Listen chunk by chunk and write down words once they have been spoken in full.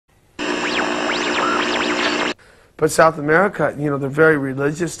But South America, you know, they're very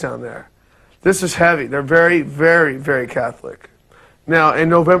religious down there. This is heavy. They're very, very, very Catholic. Now, in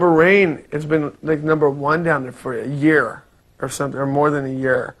November Rain, it's been like #1 down there for a year or something, or more than a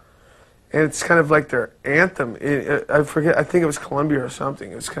year. And it's kind of like their anthem. I forget, I think it was Colombia or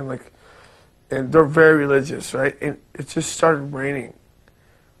something. It's kind of like, and they're very religious, right? And it just started raining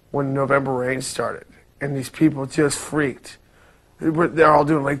when November Rain started. And these people just freaked. They're all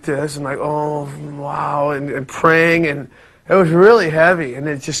doing like this and like, oh, wow, and praying. And it was really heavy. And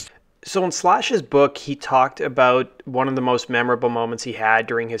it just... So in Slash's book, he talked about one of the most memorable moments he had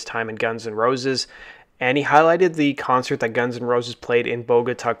during his time in Guns N' Roses, and he highlighted the concert that Guns N' Roses played in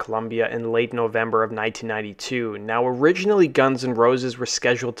Bogota, Colombia in late November of 1992. Now, originally Guns N' Roses were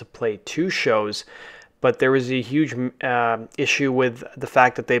scheduled to play 2 shows, but there was a huge issue with the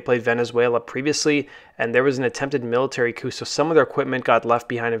fact that they played Venezuela previously, and there was an attempted military coup, so some of their equipment got left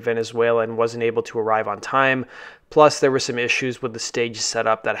behind in Venezuela and wasn't able to arrive on time. Plus, there were some issues with the stage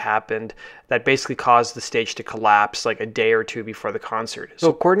setup that happened that basically caused the stage to collapse like a day or 2 before the concert. So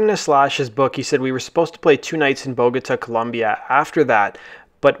according to Slash's book, he said, we were supposed to play 2 nights in Bogota, Colombia after that,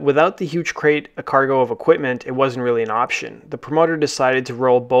 but without the huge cargo of equipment, it wasn't really an option. The promoter decided to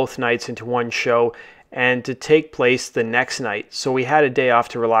roll both nights into one show and to take place the next night. So we had a day off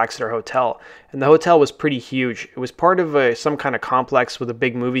to relax at our hotel. And the hotel was pretty huge. It was part of some kind of complex with a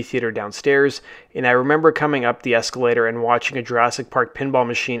big movie theater downstairs. And I remember coming up the escalator and watching a Jurassic Park pinball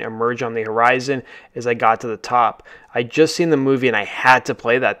machine emerge on the horizon as I got to the top. I'd just seen the movie and I had to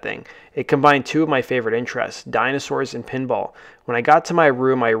play that thing. It combined 2 of my favorite interests, dinosaurs and pinball. When I got to my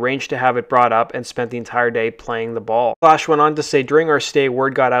room, I arranged to have it brought up and spent the entire day playing the ball. Slash went on to say, during our stay,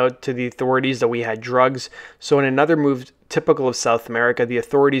 word got out to the authorities that we had drugs. So in another move typical of South America, the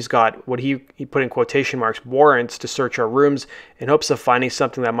authorities got what he put in quotation marks, warrants to search our rooms in hopes of finding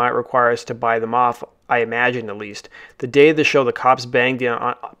something that might require us to buy them off, I imagine at least. The day of the show, the cops banged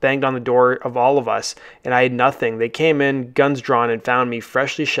on the door of all of us, and I had nothing. They came in, guns drawn, and found me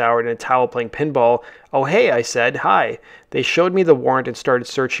freshly showered in a towel playing pinball. Oh, hey, I said, hi. They showed me the warrant and started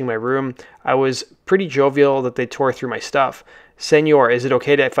searching my room. I was pretty jovial that they tore through my stuff. Senor, is it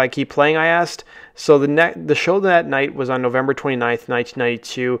okay if I keep playing, I asked. So the show that night was on November 29th,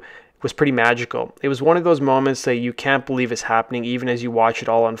 1992. It was pretty magical. It was one of those moments that you can't believe is happening even as you watch it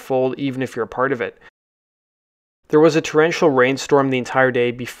all unfold, even if you're a part of it. There was a torrential rainstorm the entire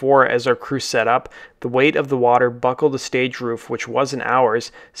day before as our crew set up. The weight of the water buckled the stage roof, which wasn't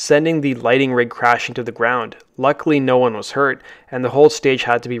ours, sending the lighting rig crashing to the ground. Luckily, no one was hurt, and the whole stage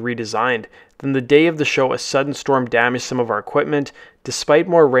had to be redesigned. Then the day of the show, a sudden storm damaged some of our equipment. Despite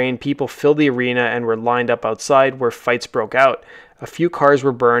more rain, people filled the arena and were lined up outside where fights broke out. A few cars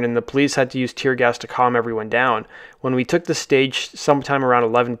were burned and the police had to use tear gas to calm everyone down. When we took the stage sometime around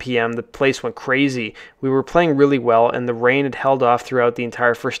 11 p.m., the place went crazy. We were playing really well and the rain had held off throughout the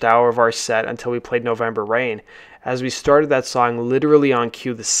entire first hour of our set until we played November Rain. As we started that song, literally on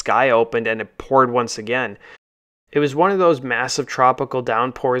cue, the sky opened and it poured once again. It was one of those massive tropical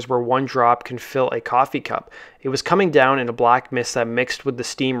downpours where one drop can fill a coffee cup. It was coming down in a black mist that mixed with the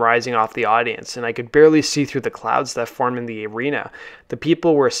steam rising off the audience, and I could barely see through the clouds that formed in the arena. The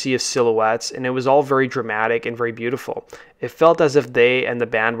people were a sea of silhouettes, and it was all very dramatic and very beautiful. It felt as if they and the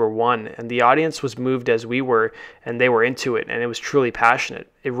band were one, and the audience was moved as we were, and they were into it, and it was truly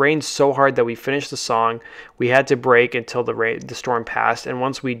passionate. It rained so hard that we finished the song. We had to break until the storm passed, and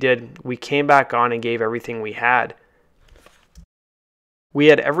once we did, we came back on and gave everything we had. We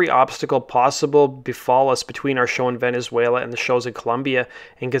had every obstacle possible befall us between our show in Venezuela and the shows in Colombia,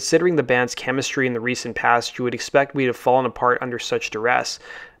 and considering the band's chemistry in the recent past, you would expect we'd have fallen apart under such duress.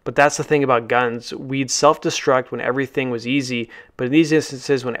 But that's the thing about Guns. We'd self-destruct when everything was easy, but in these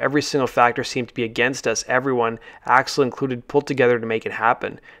instances when every single factor seemed to be against us, everyone, Axl included, pulled together to make it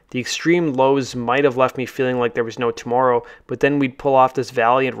happen. The extreme lows might have left me feeling like there was no tomorrow, but then we'd pull off this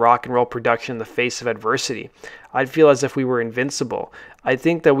valiant rock and roll production in the face of adversity. I'd feel as if we were invincible. I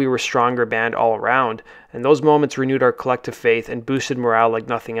think that we were a stronger band all around, and those moments renewed our collective faith and boosted morale like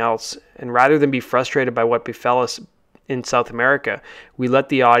nothing else. And rather than be frustrated by what befell us in South America, we let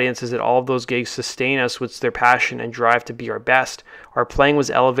the audiences at all of those gigs sustain us with their passion and drive to be our best. Our playing was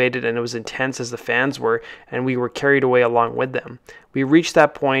elevated and it was intense as the fans were, and we were carried away along with them. We reached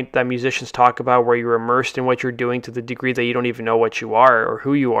that point that musicians talk about where you're immersed in what you're doing to the degree that you don't even know what you are or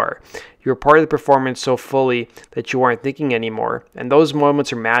who you are. You're part of the performance so fully that you aren't thinking anymore. And those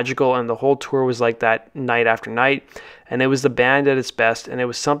moments are magical, and the whole tour was like that night after night. And it was the band at its best, and it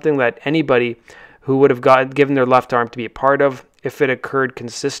was something that anybody who would have given their left arm to be a part of if it occurred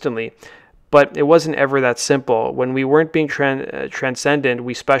consistently. But it wasn't ever that simple. When we weren't being transcendent,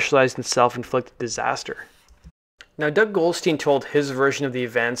 we specialized in self-inflicted disaster. Now, Doug Goldstein told his version of the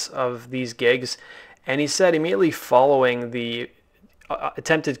events of these gigs, and he said immediately following the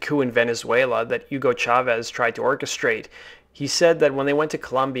attempted coup in Venezuela that Hugo Chavez tried to orchestrate, he said that when they went to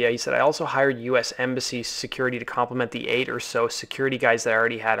Colombia, he said, I also hired U.S. Embassy security to complement the 8 or so security guys that I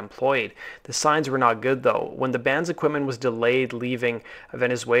already had employed. The signs were not good, though. When the band's equipment was delayed leaving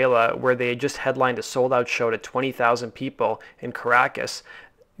Venezuela, where they had just headlined a sold-out show to 20,000 people in Caracas,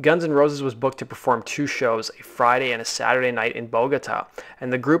 Guns N' Roses was booked to perform 2 shows, a Friday and a Saturday night in Bogota,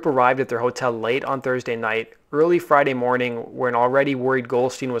 and the group arrived at their hotel late on Thursday night. Early Friday morning, when already worried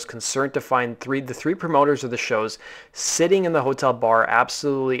Goldstein was concerned to find the three promoters of the shows sitting in the hotel bar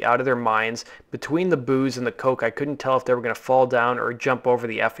absolutely out of their minds. Between the booze and the coke, I couldn't tell if they were going to fall down or jump over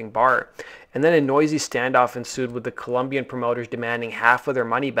the effing bar. And then a noisy standoff ensued with the Colombian promoters demanding half of their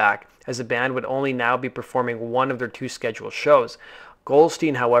money back, as the band would only now be performing one of their 2 scheduled shows.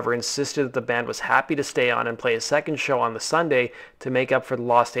 Goldstein, however, insisted that the band was happy to stay on and play a second show on the Sunday to make up for the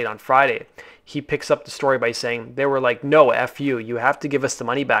lost date on Friday. He picks up the story by saying, they were like, no, F you have to give us the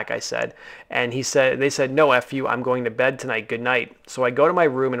money back, I said. And they said, no, F you, I'm going to bed tonight, good night. So I go to my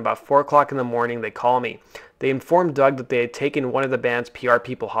room, and about 4 o'clock in the morning, they call me. They informed Doug that they had taken one of the band's PR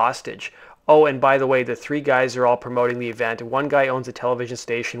people hostage. Oh, and by the way, the 3 guys are all promoting the event. One guy owns a television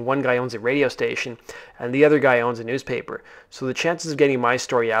station, one guy owns a radio station, and the other guy owns a newspaper. So the chances of getting my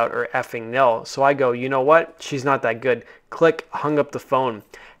story out are effing nil. So I go, you know what? She's not that good. Click, hung up the phone.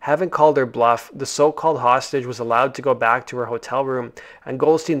 Having called their bluff, the so-called hostage was allowed to go back to her hotel room, and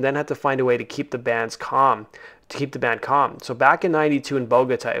Goldstein then had to find a way to keep the band calm. So back in '92 in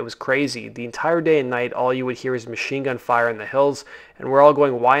Bogota, it was crazy. The entire day and night, all you would hear is machine gun fire in the hills, and we're all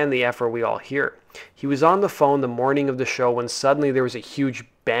going, why in the F are we all here? He was on the phone the morning of the show when suddenly there was a huge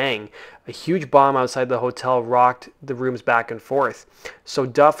bang. A huge bomb outside the hotel rocked the rooms back and forth. So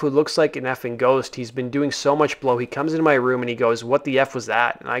Duff, who looks like an effing ghost, he's been doing so much blow, he comes into my room and he goes, what the F was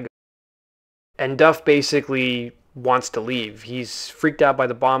that? And Duff basically wants to leave. He's freaked out by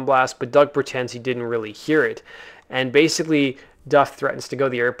the bomb blast, but Doug pretends he didn't really hear it. And basically, Duff threatens to go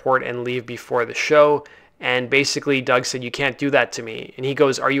to the airport and leave before the show. And basically, Doug said, you can't do that to me. And he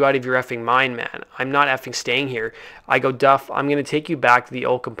goes, are you out of your effing mind, man? I'm not effing staying here. I go, Duff, I'm going to take you back to the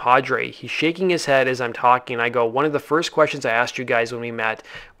old compadre. He's shaking his head as I'm talking. I go, one of the first questions I asked you guys when we met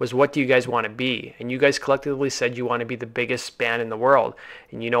was, what do you guys want to be? And you guys collectively said you want to be the biggest band in the world.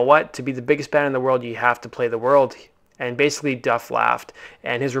 And you know what? To be the biggest band in the world, you have to play the world. And basically, Duff laughed.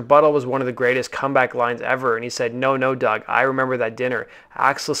 And his rebuttal was one of the greatest comeback lines ever. And he said, no, Doug, I remember that dinner.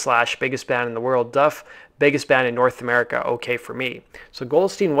 Axl Slash, biggest band in the world. Duff, biggest band in North America, okay for me. So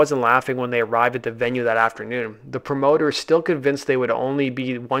Goldstein wasn't laughing when they arrived at the venue that afternoon. The promoters, still convinced they would only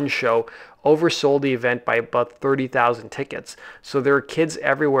be one show, oversold the event by about 30,000 tickets. So there are kids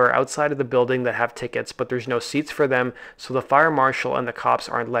everywhere outside of the building that have tickets, but there's no seats for them, so the fire marshal and the cops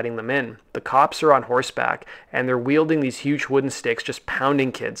aren't letting them in. The cops are on horseback, and they're wielding these huge wooden sticks, just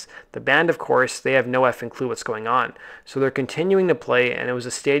pounding kids. The band, of course, they have no effing clue what's going on. So they're continuing to play, and it was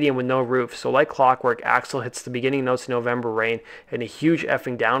a stadium with no roof, so like clockwork, Axl hits the beginning notes of November Rain and a huge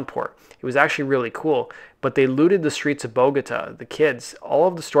effing downpour. It was actually really cool. But they looted the streets of Bogota, the kids. All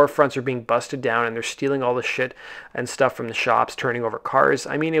of the storefronts are being busted down, and they're stealing all the shit and stuff from the shops, turning over cars.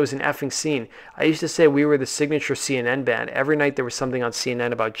 I mean, it was an effing scene. I used to say we were the signature CNN band. Every night there was something on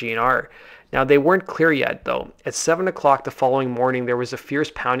CNN about GNR. Now, they weren't clear yet, though. At 7 o'clock the following morning, there was a fierce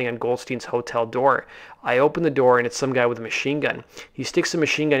pounding on Goldstein's hotel door. I open the door, and it's some guy with a machine gun. He sticks a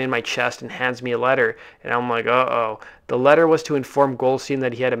machine gun in my chest and hands me a letter, and I'm like, uh-oh. The letter was to inform Goldstein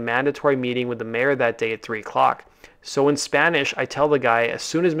that he had a mandatory meeting with the mayor that day at 3 o'clock. So in Spanish, I tell the guy, as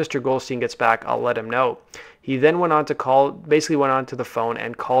soon as Mr. Goldstein gets back, I'll let him know. He then went on to the phone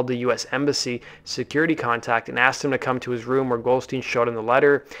and called the U.S. Embassy security contact and asked him to come to his room where Goldstein showed him the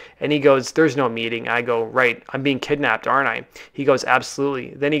letter. And he goes, there's no meeting. I go, right, I'm being kidnapped, aren't I? He goes,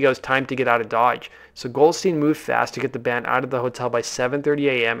 absolutely. Then he goes, time to get out of Dodge. So Goldstein moved fast to get the band out of the hotel by 7:30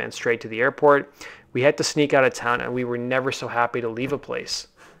 a.m. and straight to the airport. We had to sneak out of town, and we were never so happy to leave a place.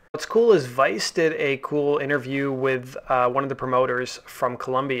 What's cool is Vice did a cool interview with one of the promoters from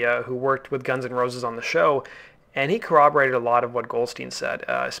Colombia who worked with Guns N' Roses on the show, and he corroborated a lot of what Goldstein said,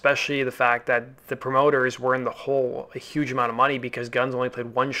 especially the fact that the promoters were in the hole a huge amount of money because Guns only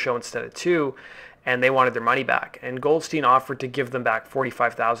played one show instead of two, and they wanted their money back. And Goldstein offered to give them back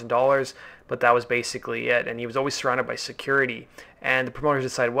 $45,000, but that was basically it, and he was always surrounded by security. And the promoters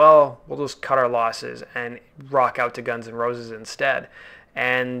decided, well, we'll just cut our losses and rock out to Guns N' Roses instead.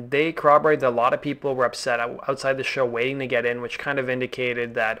 And they corroborated that a lot of people were upset outside the show waiting to get in, which kind of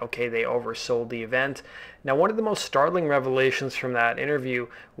indicated that, okay, they oversold the event. Now, one of the most startling revelations from that interview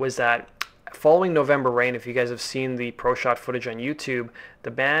was that Following November Rain, if you guys have seen the pro shot footage on YouTube,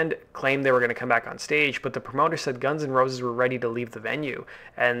 the band claimed they were going to come back on stage, but the promoter said Guns N' Roses were ready to leave the venue.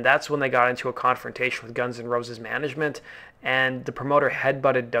 And that's when they got into a confrontation with Guns N' Roses management, and the promoter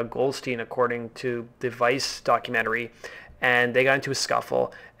headbutted Doug Goldstein, according to the Vice documentary, and they got into a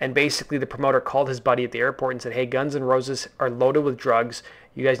scuffle. And basically the promoter called his buddy at the airport and said, hey, Guns N' Roses are loaded with drugs.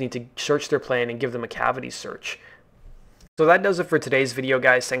 You guys need to search their plane and give them a cavity search. So that does it for today's video,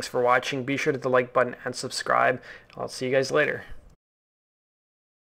 guys. Thanks for watching. Be sure to hit the like button and subscribe. I'll see you guys later.